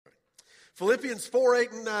Philippians 4,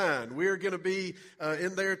 8, and 9. We're going to be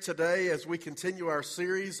in there today as we continue our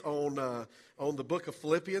series on the book of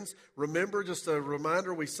Philippians. Remember, just a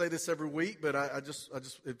reminder, we say this every week, but I just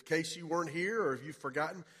in case you weren't here or if you've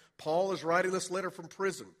forgotten, Paul is writing this letter from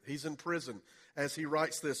prison. He's in prison as he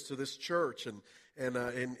writes this to this church and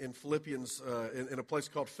in Philippians, in a place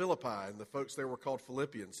called Philippi, and the folks there were called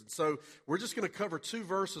Philippians. And so we're just going to cover two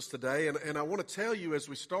verses today, and I want to tell you as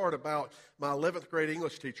we start about my 11th grade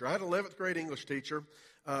English teacher. I had an 11th grade English teacher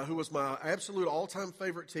who was my absolute all-time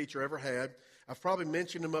favorite teacher I ever had. I've probably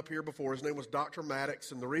mentioned him up here before. His name was Dr.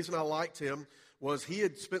 Maddox, and the reason I liked him was he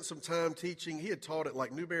had spent some time teaching. He had taught at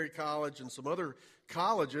like Newberry College and some other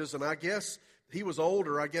colleges, and I guess he was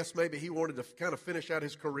older. I guess maybe he wanted to kind of finish out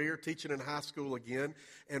his career teaching in high school again.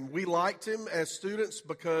 And we liked him as students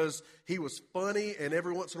because he was funny, and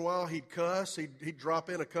every once in a while he'd cuss. He'd drop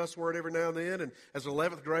in a cuss word every now and then. And as an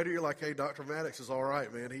 11th grader, you're like, hey, Dr. Maddox is all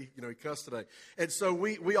right, man. He cussed today. And so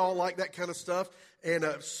we all like that kind of stuff. And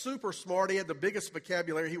super smart. He had the biggest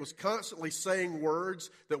vocabulary. He was constantly saying words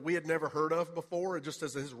that we had never heard of before, just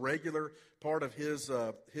as his regular part of his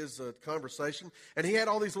conversation. And he had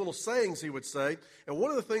all these little sayings he would say. And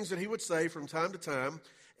one of the things that he would say from time to time,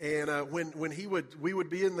 and when we would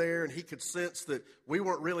be in there and he could sense that we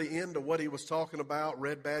weren't really into what he was talking about,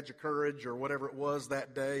 Red Badge of Courage or whatever it was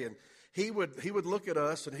that day, and he would look at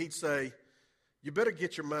us and he'd say, you better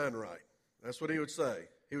get your mind right. That's what he would say.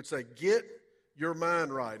 He would say, get your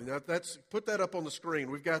mind right. And put that up on the screen.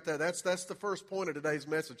 We've got that. That's the first point of today's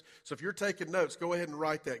message. So if you're taking notes, go ahead and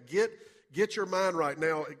write that. Get your mind right.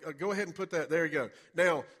 Now, go ahead and put that. There you go.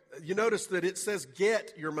 Now, you notice that it says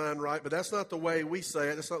get your mind right, but that's not the way we say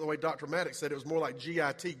it. That's not the way Dr. Maddox said it. It was more like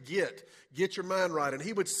G-I-T, get your mind right. And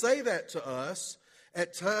he would say that to us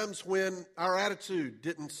at times when our attitude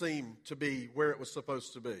didn't seem to be where it was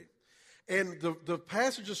supposed to be. And the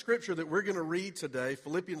passage of Scripture that we're going to read today,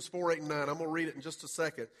 Philippians 4, 8, and 9, I'm going to read it in just a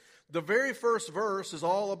second. The very first verse is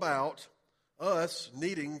all about us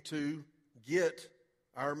needing to get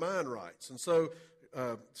our mind rights. And so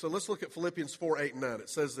let's look at Philippians 4, 8, and 9. It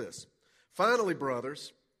says this, finally,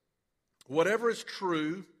 brothers, whatever is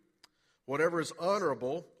true, whatever is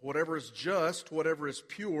honorable, whatever is just, whatever is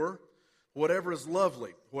pure, whatever is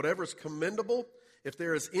lovely, whatever is commendable, if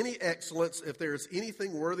there is any excellence, if there is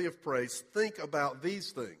anything worthy of praise, think about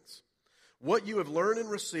these things. What you have learned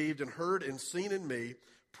and received and heard and seen in me,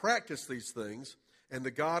 practice these things, and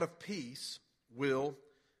the God of peace will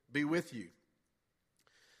be with you.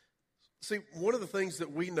 See, one of the things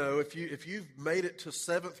that we know, if you've made it to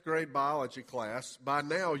 7th grade biology class, by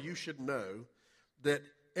now you should know that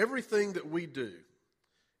everything that we do,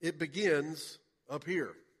 it begins up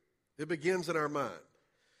here. It begins in our mind.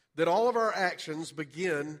 That all of our actions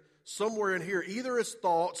begin somewhere in here, either as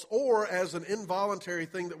thoughts or as an involuntary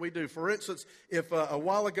thing that we do. For instance, if a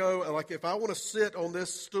while ago, like if I want to sit on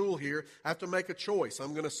this stool here, I have to make a choice.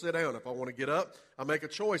 I'm going to sit down. If I want to get up, I make a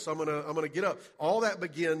choice. I'm going to get up. All that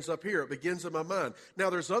begins up here. It begins in my mind. Now,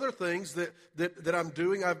 there's other things that I'm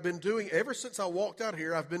doing. I've been doing ever since I walked out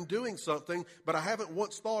here. I've been doing something, but I haven't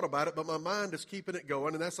once thought about it. But my mind is keeping it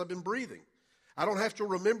going, and that's I've been breathing. I don't have to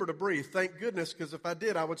remember to breathe, thank goodness, because if I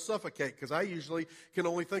did, I would suffocate, because I usually can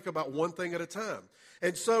only think about one thing at a time.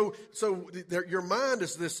 And so your mind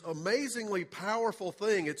is this amazingly powerful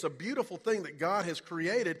thing. It's a beautiful thing that God has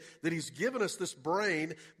created, that He's given us this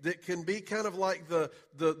brain that can be kind of like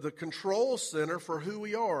the control center for who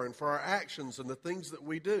we are and for our actions and the things that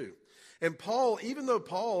we do. And Paul, even though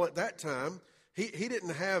Paul at that time, he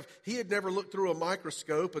had never looked through a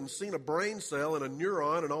microscope and seen a brain cell and a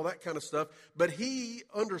neuron and all that kind of stuff, but he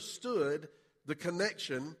understood the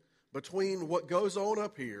connection between what goes on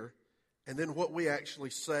up here and then what we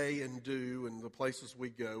actually say and do and the places we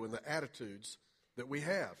go and the attitudes that we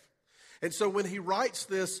have. And so when he writes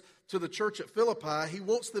this to the church at Philippi, he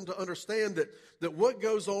wants them to understand that what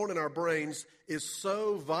goes on in our brains is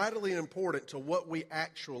so vitally important to what we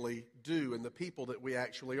actually do and the people that we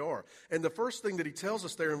actually are. And the first thing that he tells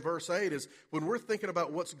us there in verse 8 is when we're thinking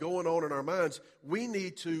about what's going on in our minds, we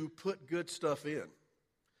need to put good stuff in.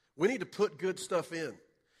 We need to put good stuff in.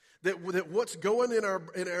 That what's going in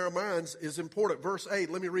our minds is important. Verse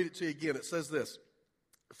 8, let me read it to you again. It says this,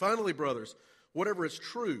 finally, brothers, whatever is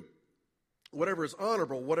true, whatever is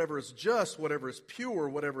honorable, whatever is just, whatever is pure,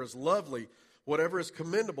 whatever is lovely, whatever is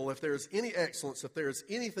commendable, if there is any excellence, if there is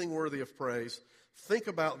anything worthy of praise, think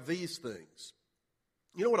about these things.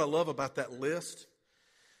 You know what I love about that list?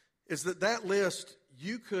 Is that list,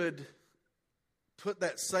 you could put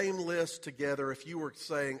that same list together if you were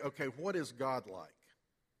saying, okay, what is God like?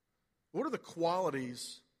 What are the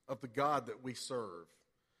qualities of the God that we serve?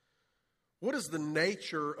 What is the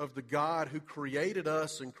nature of the God who created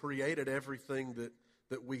us and created everything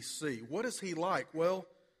that we see? What is he like? Well,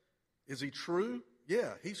 is he true?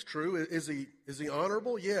 Yeah, he's true. Is he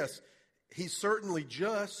honorable? Yes. He's certainly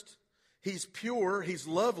just. He's pure. He's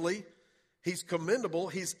lovely. He's commendable.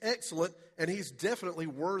 He's excellent. And he's definitely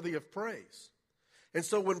worthy of praise. And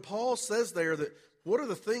so when Paul says there that what are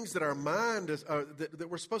the things that our mind is, that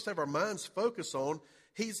we're supposed to have our minds focus on,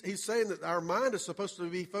 he's saying that our mind is supposed to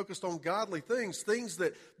be focused on godly things, things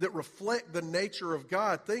that reflect the nature of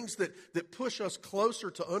God, things that push us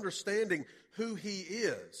closer to understanding who he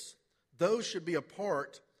is. Those should be a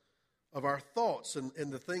part of our thoughts and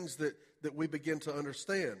the things that we begin to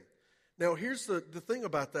understand. Now, here's the thing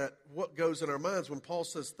about that, what goes in our minds when Paul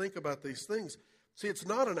says, think about these things. See, it's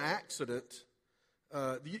not an accident.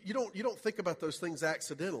 You don't think about those things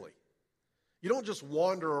accidentally. You don't just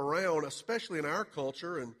wander around, especially in our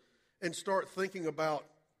culture, and start thinking about,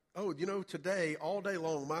 today, all day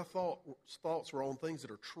long, my thoughts were on things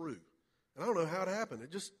that are true. And I don't know how it happened.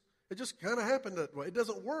 It just kind of happened that way. It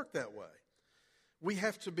doesn't work that way. We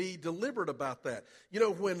have to be deliberate about that.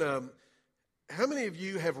 How many of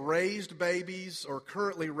you have raised babies or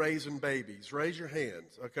currently raising babies? Raise your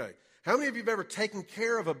hands. Okay. How many of you have ever taken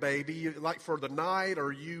care of a baby, like for the night,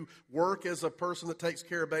 or you work as a person that takes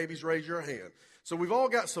care of babies? Raise your hand. So we've all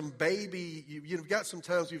got some baby, you've got some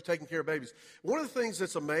times you've taken care of babies. One of the things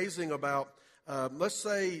that's amazing about, let's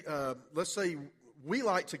say we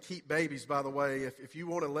like to keep babies, by the way. If you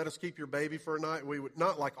want to let us keep your baby for a night, we would,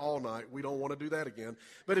 not like all night, we don't want to do that again.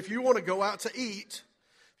 But if you want to go out to eat,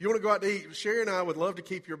 Sherry and I would love to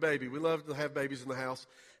keep your baby. We love to have babies in the house.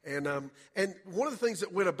 And one of the things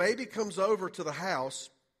that when a baby comes over to the house,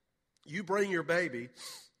 you bring your baby,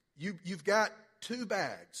 you've got two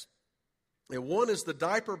bags. And one is the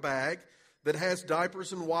diaper bag that has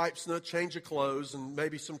diapers and wipes and a change of clothes and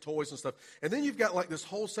maybe some toys and stuff. And then you've got like this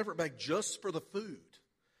whole separate bag just for the food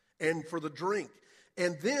and for the drink.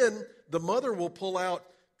 And then the mother will pull out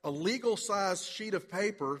a legal-sized sheet of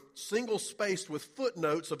paper, single-spaced with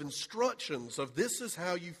footnotes of instructions of this is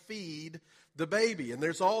how you feed the baby. And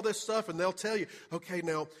there's all this stuff, and they'll tell you, okay,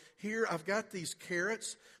 now here I've got these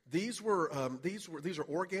carrots. These are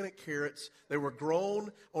organic carrots. They were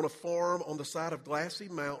grown on a farm on the side of Glassy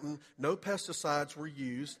Mountain. No pesticides were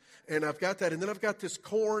used. And I've got that. And then I've got this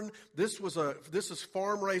corn. This is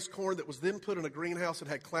farm-raised corn that was then put in a greenhouse and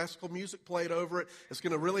had classical music played over it. It's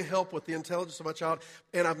going to really help with the intelligence of my child.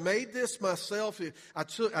 And I've made this myself.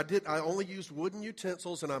 I only used wooden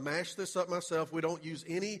utensils, and I mashed this up myself. We don't use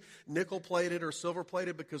any nickel-plated or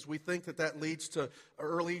silver-plated because we think that leads to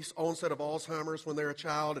early onset of Alzheimer's when they're a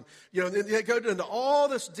child. And, they go into all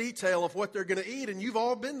this detail of what they're going to eat, and you've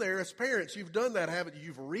all been there as parents. You've done that, haven't you?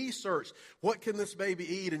 You've researched what can this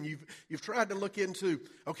baby eat, and you've tried to look into,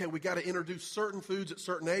 okay, we got to introduce certain foods at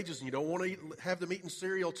certain ages, and you don't want to have them eating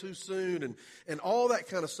cereal too soon, and all that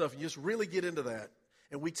kind of stuff. You just really get into that,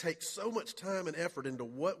 and we take so much time and effort into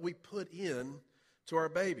what we put in to our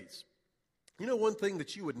babies. One thing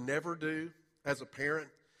that you would never do as a parent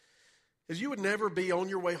is you would never be on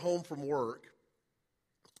your way home from work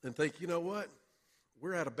and think, you know what,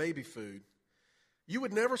 we're out of baby food. You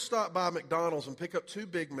would never stop by McDonald's and pick up 2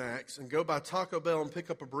 Big Macs and go by Taco Bell and pick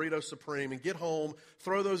up a Burrito Supreme and get home,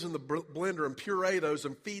 throw those in the blender and puree those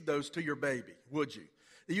and feed those to your baby, would you?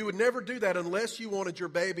 You would never do that unless you wanted your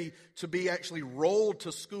baby to be actually rolled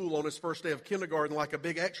to school on his first day of kindergarten like a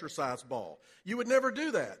big exercise ball. You would never do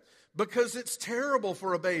that because it's terrible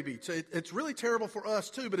for a baby. It's really terrible for us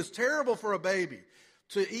too, but it's terrible for a baby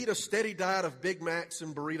to eat a steady diet of Big Macs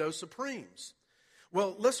and Burrito Supremes.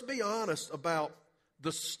 Well, let's be honest about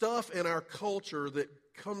the stuff in our culture that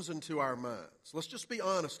comes into our minds. Let's just be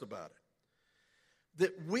honest about it.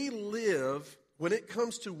 That we live, when it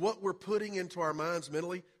comes to what we're putting into our minds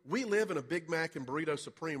mentally, we live in a Big Mac and Burrito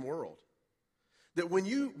Supreme world. That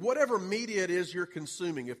whatever media it is you're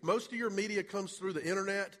consuming, if most of your media comes through the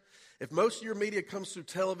internet, if most of your media comes through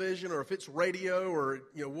television, or if it's radio, or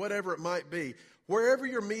whatever it might be, wherever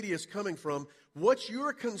your media is coming from, what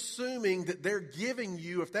you're consuming that they're giving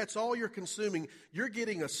you, if that's all you're consuming, you're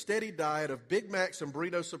getting a steady diet of Big Macs and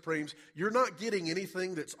Burrito Supremes. You're not getting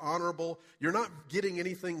anything that's honorable. You're not getting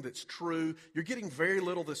anything that's true. You're getting very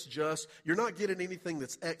little that's just. You're not getting anything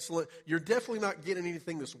that's excellent. You're definitely not getting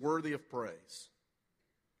anything that's worthy of praise.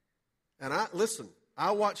 And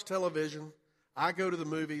I watch television. I go to the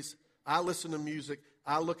movies. I listen to music.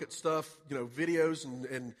 I look at stuff, videos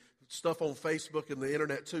and stuff on Facebook and the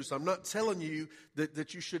internet too. So I'm not telling you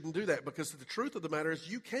that you shouldn't do that, because the truth of the matter is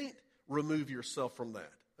you can't remove yourself from that.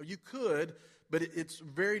 You could, but it's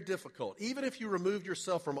very difficult. Even if you remove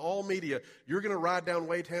yourself from all media, you're going to ride down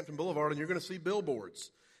Wade Hampton Boulevard and you're going to see billboards.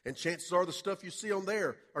 And chances are the stuff you see on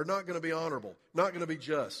there are not going to be honorable, not going to be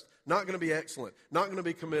just, not going to be excellent, not going to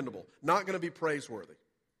be commendable, not going to be praiseworthy.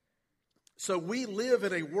 So we live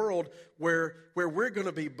in a world where we're going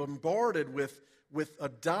to be bombarded with a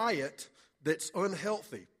diet that's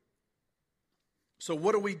unhealthy. So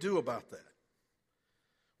what do we do about that?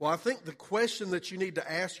 Well, I think the question that you need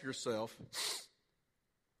to ask yourself,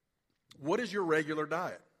 what is your regular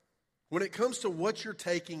diet? When it comes to what you're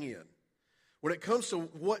taking in, when it comes to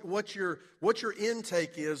what your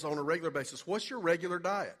intake is on a regular basis, what's your regular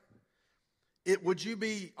diet? Would you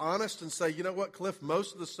be honest and say, you know what, Cliff,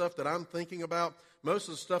 most of the stuff that I'm thinking about, most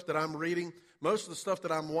of the stuff that I'm reading, most of the stuff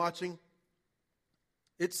that I'm watching,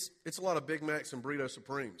 it's a lot of Big Macs and Burrito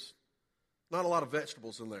Supremes. Not a lot of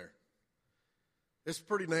vegetables in there. It's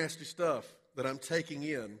pretty nasty stuff that I'm taking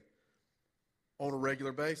in on a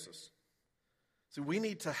regular basis. See, we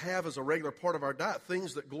need to have as a regular part of our diet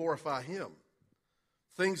things that glorify Him.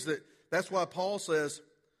 That's why Paul says,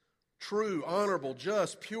 true, honorable,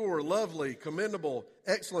 just, pure, lovely, commendable,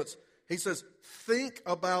 excellence. He says, think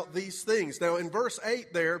about these things. Now, in verse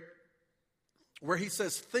 8 there, where he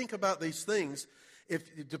says, think about these things,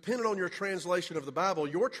 depending on your translation of the Bible,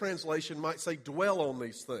 your translation might say, dwell on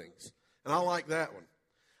these things. And I like that one.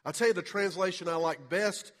 I'll tell you the translation I like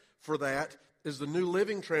best for that is the New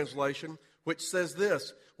Living Translation, which says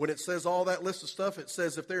this. When it says all that list of stuff, it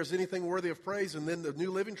says, if there's anything worthy of praise, and then the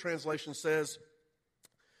New Living Translation says,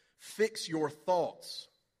 fix your thoughts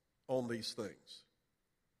on these things.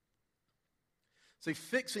 See,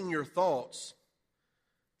 fixing your thoughts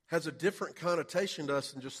has a different connotation to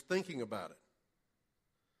us than just thinking about it.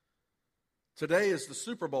 Today is the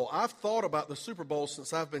Super Bowl. I've thought about the Super Bowl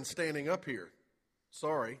since I've been standing up here.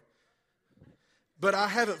 Sorry. But I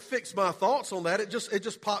haven't fixed my thoughts on that. It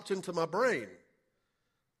just popped into my brain.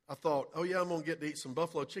 I thought, oh yeah, I'm going to get to eat some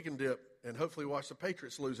buffalo chicken dip and hopefully watch the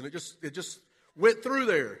Patriots lose. And it just went through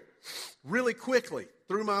there really quickly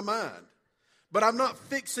through my mind. But I'm not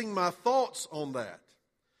fixing my thoughts on that.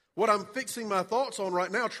 What I'm fixing my thoughts on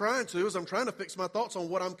right now, I'm trying to fix my thoughts on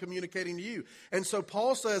what I'm communicating to you. And so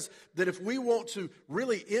Paul says that if we want to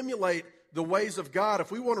really emulate the ways of God,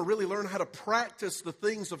 if we want to really learn how to practice the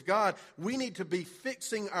things of God, we need to be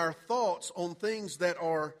fixing our thoughts on things that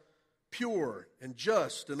are pure and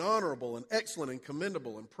just and honorable and excellent and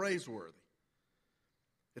commendable and praiseworthy.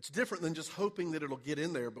 It's different than just hoping that it'll get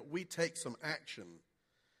in there, but we take some action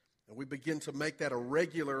and we begin to make that a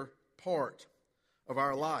regular part of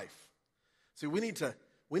our life. See, we need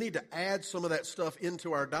to add some of that stuff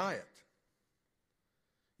into our diet.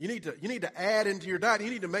 You need to add into your diet. You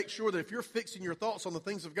need to make sure that if you're fixing your thoughts on the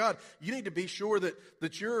things of God, you need to be sure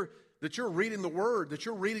that you're reading the Word, that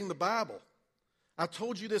you're reading the Bible. I've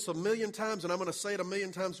told you this 1,000,000 times, and I'm going to say it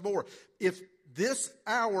 1,000,000 times more. If this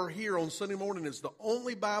hour here on Sunday morning is the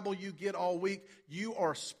only Bible you get all week, you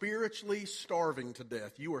are spiritually starving to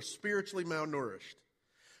death. You are spiritually malnourished.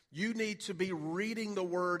 You need to be reading the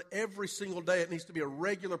Word every single day. It needs to be a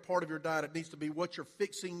regular part of your diet. It needs to be what you're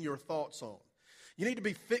fixing your thoughts on. You need to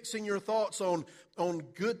be fixing your thoughts on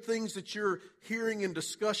good things that you're hearing in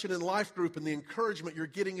discussion in life group and the encouragement you're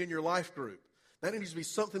getting in your life group. That needs to be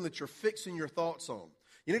something that you're fixing your thoughts on.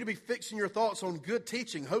 You need to be fixing your thoughts on good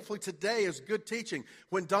teaching. Hopefully today is good teaching.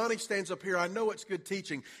 When Donnie stands up here, I know it's good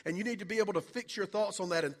teaching. And you need to be able to fix your thoughts on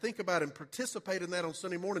that and think about and participate in that on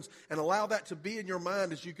Sunday mornings and allow that to be in your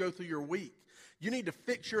mind as you go through your week. You need to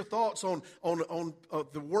fix your thoughts on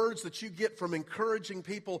the words that you get from encouraging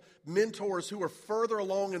people, mentors who are further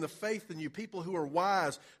along in the faith than you, people who are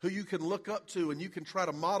wise, who you can look up to and you can try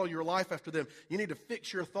to model your life after them. You need to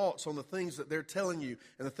fix your thoughts on the things that they're telling you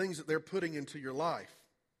and the things that they're putting into your life.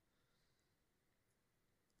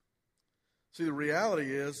 See, the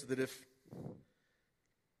reality is that if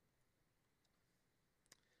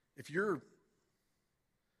you've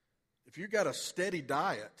got a steady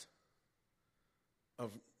diet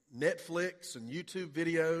of Netflix and YouTube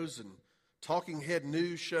videos and talking head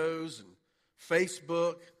news shows and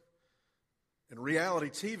Facebook and reality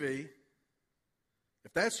TV,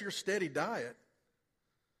 if that's your steady diet,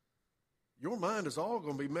 your mind is all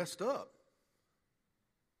going to be messed up.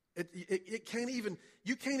 You can't even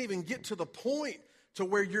get to the point to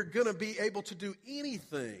where you're going to be able to do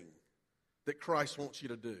anything that Christ wants you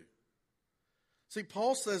to do. See,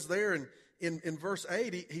 Paul says there in verse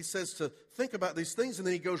 8, he says to think about these things, and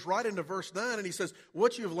then he goes right into verse 9, and he says,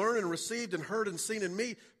 what you have learned and received and heard and seen in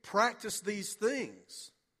me, practice these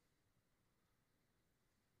things.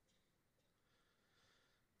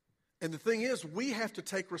 And the thing is, we have to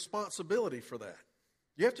take responsibility for that.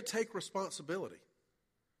 You have to take responsibility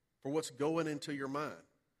for what's going into your mind.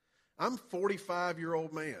 I'm a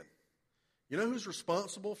 45-year-old man. You know who's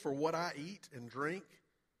responsible for what I eat and drink?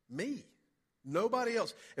 Me. Nobody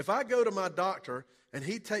else. If I go to my doctor and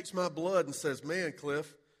he takes my blood and says, man,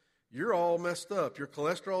 Cliff, you're all messed up. Your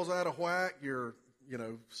cholesterol's out of whack.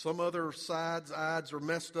 Some other sides are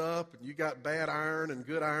messed up, and you got bad iron and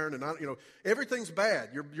good iron, and everything's bad.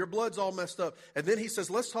 Your blood's all messed up. And then he says,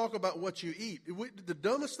 let's talk about what you eat. The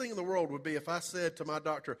dumbest thing in the world would be if I said to my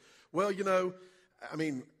doctor, well,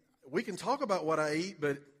 we can talk about what I eat,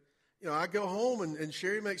 but I go home and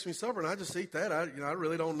Sherry makes me supper, and I just eat that. I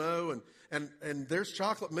really don't know. And there's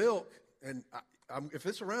chocolate milk, and if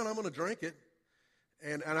it's around, I'm going to drink it.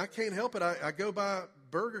 And I can't help it. I go by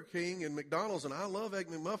Burger King and McDonald's, and I love Egg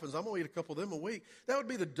McMuffins. I'm going to eat a couple of them a week. That would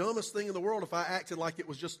be the dumbest thing in the world if I acted like it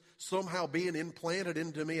was just somehow being implanted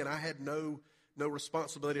into me and I had no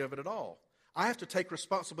responsibility of it at all. I have to take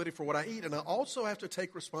responsibility for what I eat, and I also have to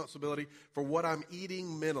take responsibility for what I'm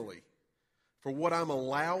eating mentally, for what I'm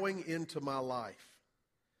allowing into my life.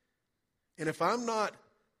 And if I'm not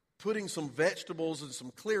putting some vegetables and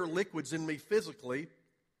some clear liquids in me physically,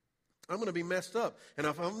 I'm going to be messed up. And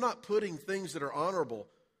if I'm not putting things that are honorable,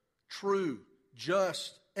 true,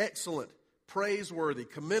 just, excellent, praiseworthy,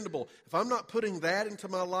 commendable, if I'm not putting that into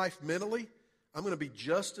my life mentally, I'm going to be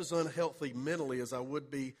just as unhealthy mentally as I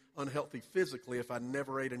would be unhealthy physically if I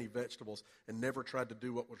never ate any vegetables and never tried to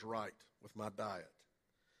do what was right with my diet.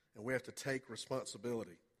 And we have to take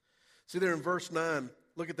responsibility. See there in verse 9,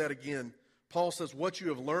 look at that again. Paul says, what you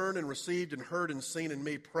have learned and received and heard and seen in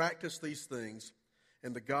me, practice these things,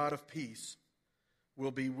 and the God of peace will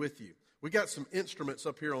be with you. We got some instruments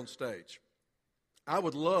up here on stage. I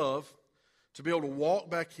would love to be able to walk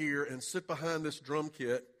back here and sit behind this drum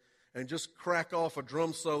kit and just crack off a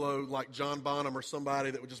drum solo like John Bonham or somebody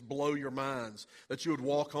that would just blow your minds, that you would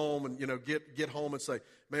walk home and get home and say,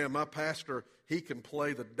 man, my pastor, he can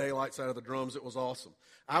play the daylights out of the drums. It was awesome.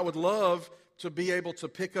 I would love to be able to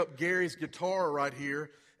pick up Gary's guitar right here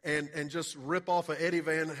and just rip off an Eddie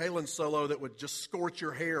Van Halen solo that would just scorch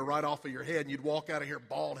your hair right off of your head, and you'd walk out of here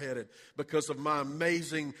bald-headed because of my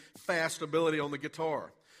amazing fast ability on the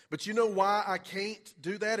guitar. But you know why I can't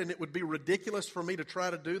do that, and it would be ridiculous for me to try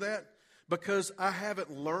to do that? Because I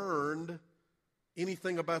haven't learned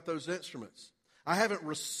anything about those instruments. I haven't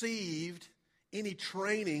received any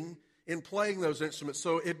training in playing those instruments,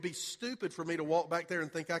 so it'd be stupid for me to walk back there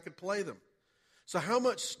and think I could play them. So how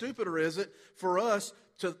much stupider is it for us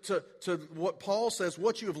to what Paul says,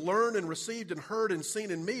 what you have learned and received and heard and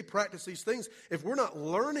seen in me, practice these things. If we're not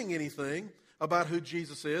learning anything about who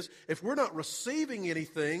Jesus is, if we're not receiving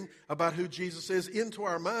anything about who Jesus is into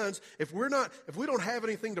our minds, if we don't have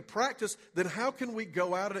anything to practice, then how can we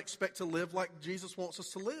go out and expect to live like Jesus wants us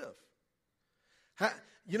to live?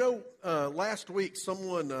 Last week,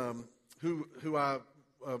 someone who I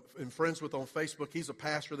am friends with on Facebook, he's a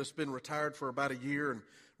pastor that's been retired for about a year and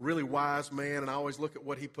really wise man, and I always look at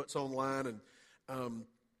what he puts online.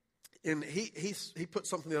 And he put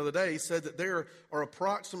something the other day. He said that there are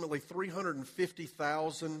approximately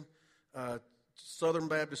 350,000 Southern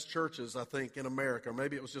Baptist churches, I think, in America. Or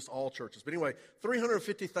maybe it was just all churches. But anyway,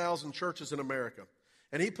 350,000 churches in America.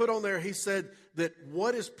 And he put on there, he said that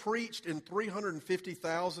what is preached in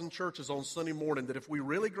 350,000 churches on Sunday morning, that if we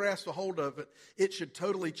really grasp a hold of it, it should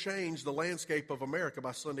totally change the landscape of America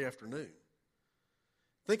by Sunday afternoon.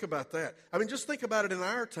 Think about that. I mean, just think about it in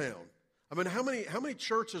our town. I mean, how many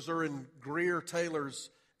churches are in Greer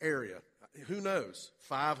Taylor's area? Who knows?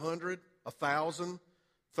 500, 1,000,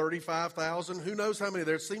 35,000? Who knows how many?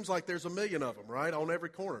 There seems like there's 1 million of them, right, on every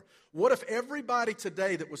corner. What if everybody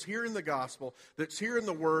today that was hearing the gospel, that's hearing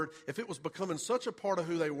the word, if it was becoming such a part of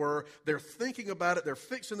who they were, they're thinking about it, they're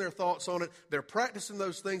fixing their thoughts on it, they're practicing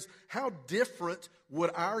those things, how different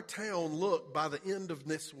would our town look by the end of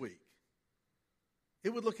this week?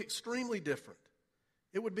 It would look extremely different.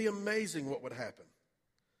 It would be amazing what would happen.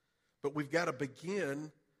 But we've got to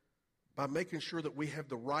begin by making sure that we have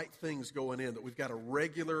the right things going in, that we've got a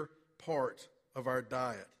regular part of our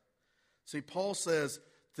diet. See, Paul says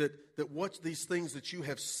that what these things that you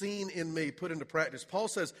have seen in me put into practice. Paul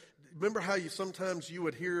says, remember how sometimes you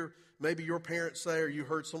would hear maybe your parents say, or you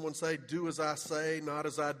heard someone say, do as I say, not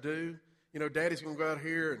as I do. Daddy's going to go out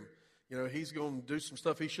here and he's going to do some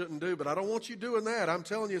stuff he shouldn't do, but I don't want you doing that. I'm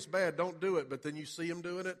telling you it's bad. Don't do it. But then you see him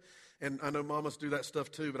doing it. And I know mamas do that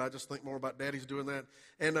stuff too, but I just think more about daddies doing that.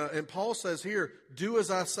 And Paul says here, do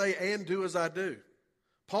as I say and do as I do.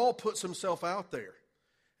 Paul puts himself out there.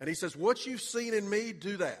 And he says, what you've seen in me,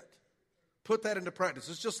 do that. Put that into practice.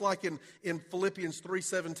 It's just like in Philippians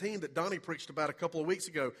 3:17 that Donnie preached about a couple of weeks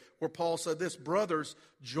ago, where Paul said this, brothers,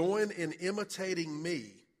 join in imitating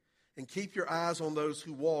me and keep your eyes on those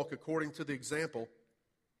who walk according to the example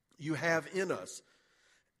you have in us.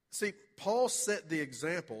 See, Paul set the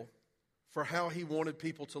example for how he wanted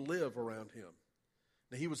people to live around him.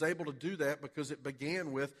 Now, he was able to do that because it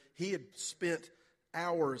began with he had spent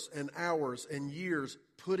hours and hours and years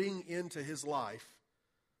putting into his life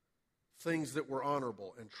things that were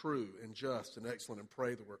honorable and true and just and excellent and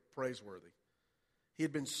praiseworthy. He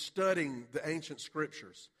had been studying the ancient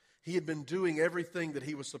scriptures. He had been doing everything that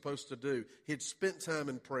he was supposed to do. He had spent time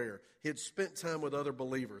in prayer. He had spent time with other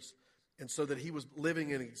believers. And so that he was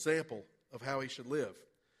living an example of how he should live.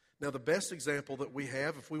 Now, the best example that we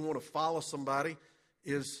have, if we want to follow somebody,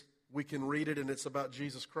 is we can read it and it's about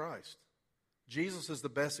Jesus Christ. Jesus is the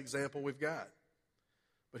best example we've got.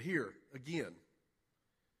 But here, again,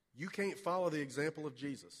 you can't follow the example of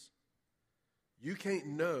Jesus. You can't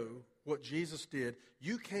know what Jesus did.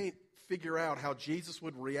 You can't figure out how Jesus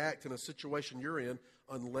would react in a situation you're in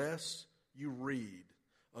unless you read,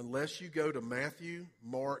 unless you go to Matthew,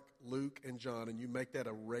 Mark, Luke, and John, and you make that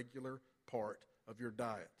a regular part of your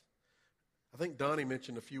diet. I think Donnie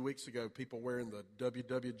mentioned a few weeks ago people wearing the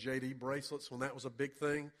WWJD bracelets when that was a big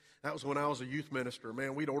thing. That was when I was a youth minister.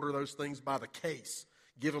 Man, we'd order those things by the case,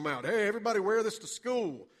 give them out. Hey, everybody wear this to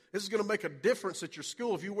school. This is going to make a difference at your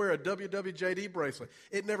school if you wear a WWJD bracelet.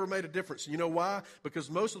 It never made a difference. You know why?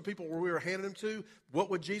 Because most of the people we were handing them to, what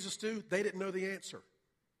would Jesus do? They didn't know the answer.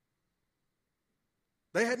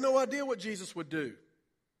 They had no idea what Jesus would do.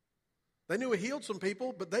 They knew he healed some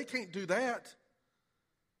people, but they can't do that.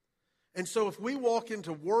 And so if we walk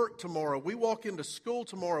into work tomorrow, we walk into school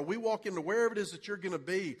tomorrow, we walk into wherever it is that you're going to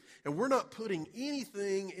be, and we're not putting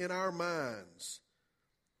anything in our minds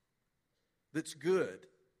that's good,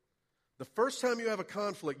 the first time you have a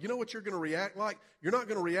conflict, you know what you're going to react like? You're not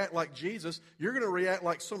going to react like Jesus. You're going to react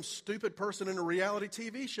like some stupid person in a reality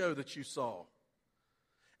TV show that you saw.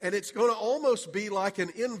 And it's going to almost be like an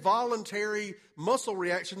involuntary muscle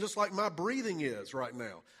reaction, just like my breathing is right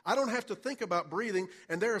now. I don't have to think about breathing,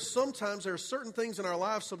 and there are certain things in our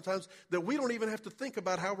lives sometimes that we don't even have to think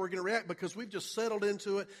about how we're going to react because we've just settled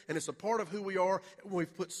into it, and it's a part of who we are.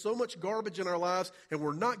 We've put so much garbage in our lives, and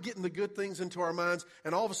we're not getting the good things into our minds,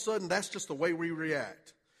 and all of a sudden, that's just the way we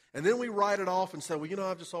react. And then we write it off and say, well,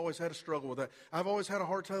 I've just always had a struggle with that. I've always had a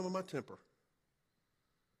hard time with my temper.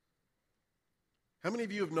 How many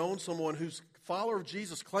of you have known someone who's a follower of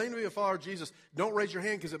Jesus, claimed to be a follower of Jesus? Don't raise your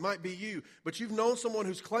hand because it might be you. But you've known someone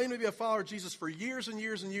who's claimed to be a follower of Jesus for years and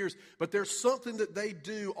years and years, but there's something that they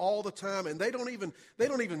do all the time, and they don't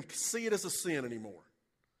even see it as a sin anymore.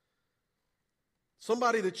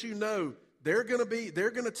 Somebody that you know, they're going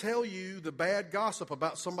to tell you the bad gossip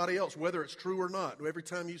about somebody else, whether it's true or not, every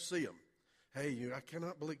time you see them. Hey,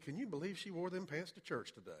 can you believe she wore them pants to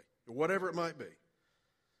church today? Or whatever it might be.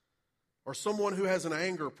 Or someone who has an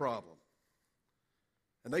anger problem,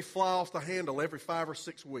 and they fly off the handle every 5 or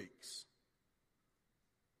 6 weeks.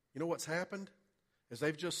 You know what's happened? Is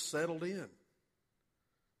they've just settled in.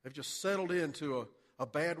 They've just settled into a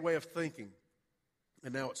bad way of thinking,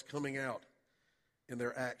 and now it's coming out in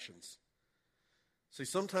their actions. See,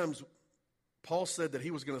 sometimes Paul said that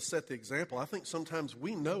he was going to set the example. I think sometimes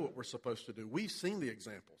we know what we're supposed to do. We've seen the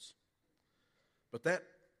examples. But that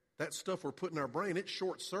stuff we're putting in our brain, it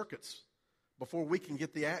short circuits before we can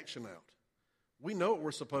get the action out. We know what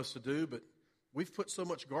we're supposed to do, but we've put so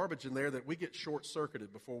much garbage in there that we get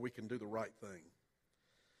short-circuited before we can do the right thing.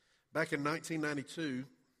 Back in 1992, there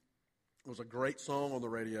was a great song on the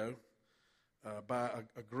radio by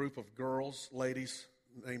a group of ladies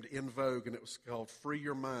named In Vogue, and it was called Free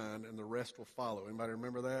Your Mind and the Rest Will Follow. Anybody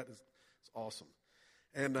remember that? It's awesome.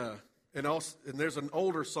 And there's an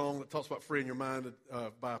older song that talks about freeing your mind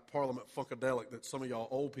by Parliament Funkadelic that some of y'all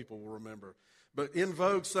old people will remember. But In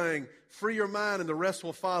Vogue sang, free your mind and the rest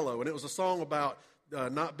will follow. And it was a song about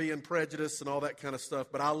not being prejudiced and all that kind of stuff.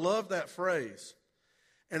 But I love that phrase.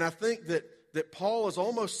 And I think that Paul is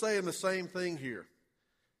almost saying the same thing here.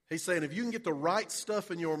 He's saying if you can get the right stuff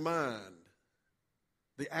in your mind,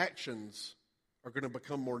 the actions are going to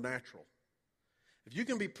become more natural. If you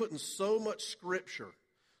can be putting so much Scripture,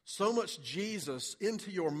 so much Jesus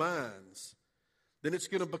into your minds, then it's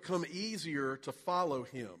going to become easier to follow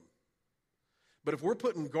him. But if we're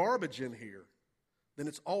putting garbage in here, then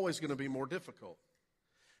it's always going to be more difficult.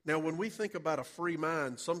 Now, when we think about a free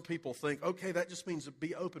mind, some people think, okay, that just means to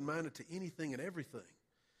be open-minded to anything and everything.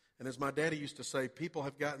 And as my daddy used to say, people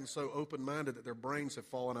have gotten so open-minded that their brains have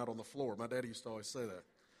fallen out on the floor. My daddy used to always say that.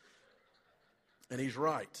 And he's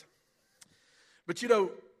right. But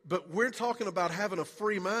but we're talking about having a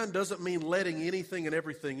free mind doesn't mean letting anything and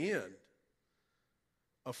everything in.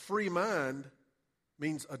 A free mind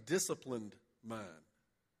means a disciplined mind.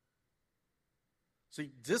 See,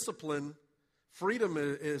 freedom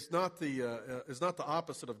is not the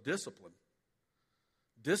opposite of discipline.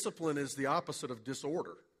 Discipline is the opposite of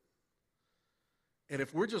disorder. And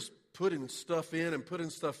if we're just putting stuff in, and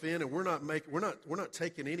we're not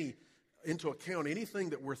taking into account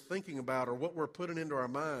anything that we're thinking about or what we're putting into our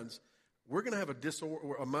minds, we're going to have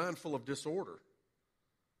a mind full of disorder.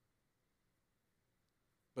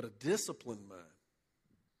 But a disciplined mind,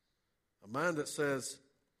 a mind that says,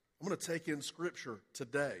 I'm going to take in Scripture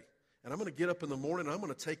today, and I'm going to get up in the morning and I'm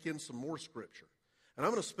going to take in some more Scripture. And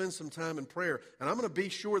I'm going to spend some time in prayer. And I'm going to be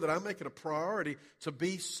sure that I make it a priority to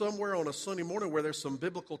be somewhere on a Sunday morning where there's some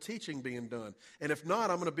biblical teaching being done. And if not,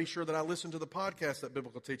 I'm going to be sure that I listen to the podcast, that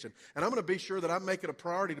biblical teaching. And I'm going to be sure that I make it a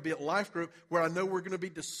priority to be at Life Group where I know we're going to be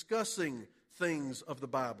discussing things of the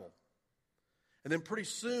Bible. And then pretty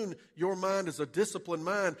soon, your mind is a disciplined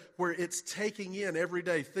mind where it's taking in every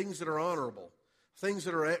day things that are honorable, things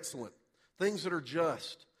that are excellent, things that are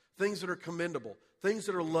just, things that are commendable, things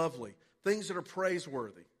that are lovely, things that are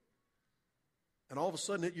praiseworthy. And all of a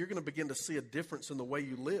sudden, you're going to begin to see a difference in the way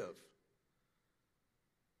you live.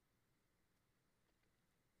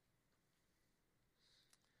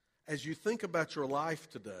 As you think about your life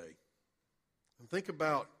today, and think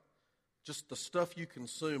about just the stuff you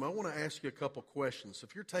consume, I want to ask you a couple questions.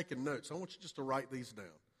 If you're taking notes, I want you just to write these down.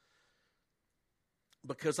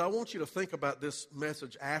 Because I want you to think about this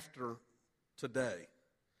message after today.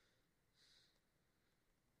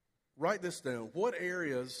 Write this down. What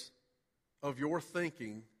areas of your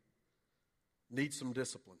thinking need some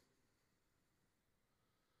discipline?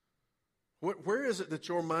 Where is it that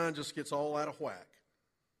your mind just gets all out of whack?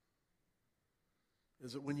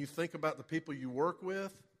 Is it when you think about the people you work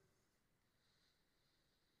with?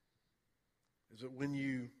 Is it when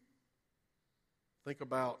you think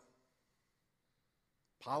about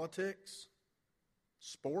politics,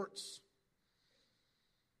 sports?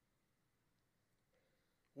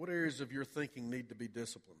 What areas of your thinking need to be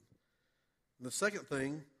disciplined? And the second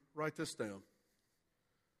thing, write this down.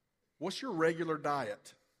 What's your regular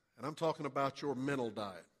diet? And I'm talking about your mental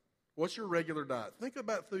diet. What's your regular diet? Think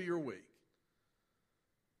about through your week.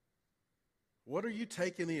 What are you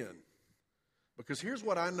taking in? Because here's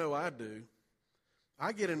what I know I do.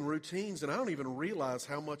 I get in routines and I don't even realize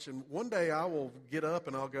how much. And one day I will get up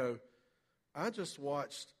and I'll go, I just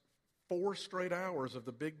watched 4 straight hours of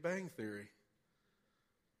The Big Bang Theory.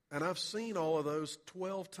 And I've seen all of those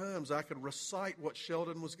 12 times. I could recite what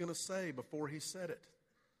Sheldon was going to say before he said it,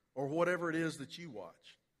 or whatever it is that you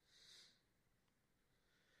watch.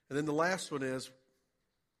 And then the last one is,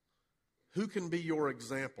 who can be your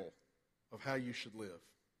example of how you should live?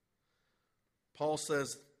 Paul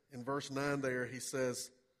says in verse 9 there, he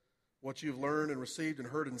says, what you've learned and received and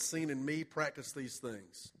heard and seen in me, practice these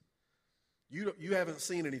things. You haven't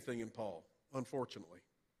seen anything in Paul, unfortunately.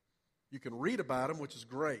 You can read about them, which is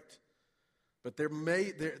great. But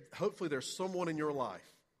hopefully there's someone in your life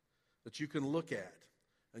that you can look at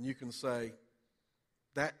and you can say,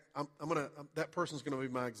 that person's going to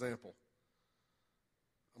be my example.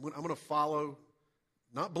 I'm going to follow,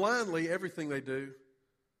 not blindly, everything they do,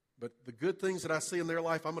 but the good things that I see in their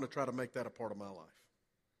life, I'm going to try to make that a part of my life.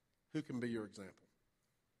 Who can be your example?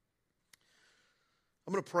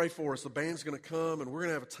 I'm going to pray for us. The band's going to come, and we're going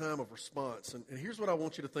to have a time of response. And here's what I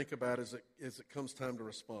want you to think about as it comes time to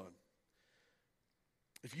respond.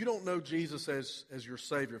 If you don't know Jesus as your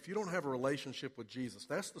Savior, if you don't have a relationship with Jesus,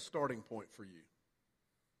 that's the starting point for you.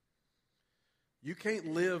 You can't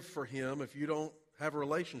live for Him if you don't have a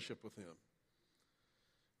relationship with Him.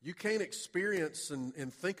 You can't experience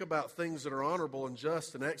and think about things that are honorable and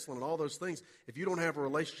just and excellent and all those things if you don't have a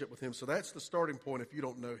relationship with Him. So that's the starting point if you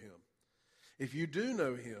don't know Him. If you do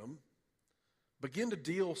know Him, begin to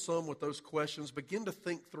deal some with those questions. Begin to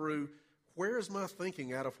think through, where is my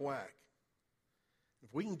thinking out of whack?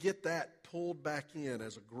 If we can get that pulled back in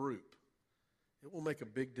as a group, it will make a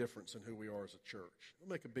big difference in who we are as a church. It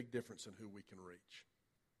will make a big difference in who we can reach.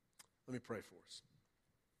 Let me pray for us.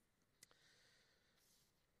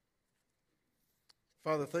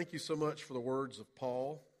 Father, thank you so much for the words of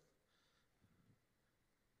Paul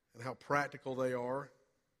and how practical they are.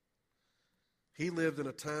 He lived in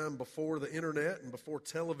a time before the internet and before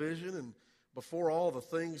television and before all the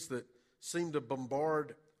things that seem to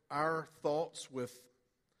bombard our thoughts with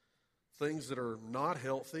things that are not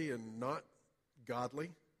healthy and not godly.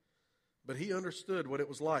 But he understood what it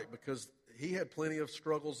was like because he had plenty of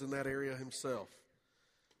struggles in that area himself.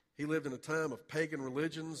 He lived in a time of pagan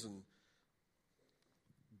religions and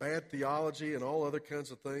bad theology and all other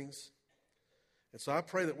kinds of things. And so I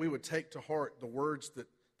pray that we would take to heart the words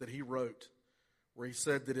that he wrote, where he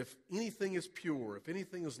said that if anything is pure, if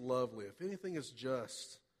anything is lovely, if anything is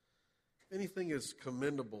just, if anything is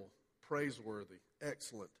commendable, praiseworthy,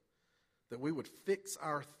 excellent, that we would fix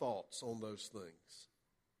our thoughts on those things.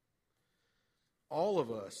 All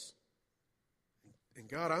of us, and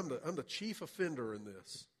God, I'm the chief offender in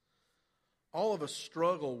this. All of us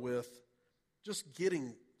struggle with just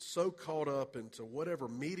getting so caught up into whatever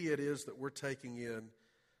media it is that we're taking in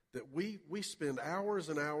that we spend hours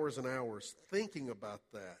and hours and hours thinking about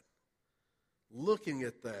that, looking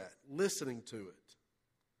at that, listening to it.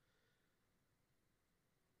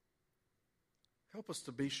 Help us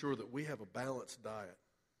to be sure that we have a balanced diet,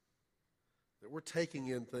 that we're taking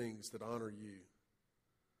in things that honor you,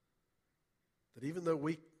 that even though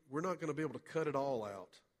we're not going to be able to cut it all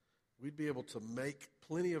out, we'd be able to make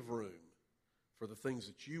plenty of room for the things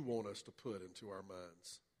that you want us to put into our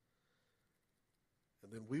minds.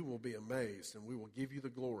 And then we will be amazed and we will give you the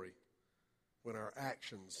glory when our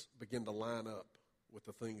actions begin to line up with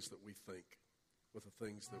the things that we think, with the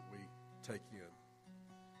things that we take in.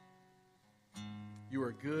 You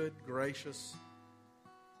are good, gracious,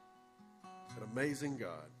 and amazing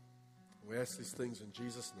God. We ask these things in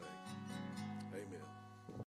Jesus' name.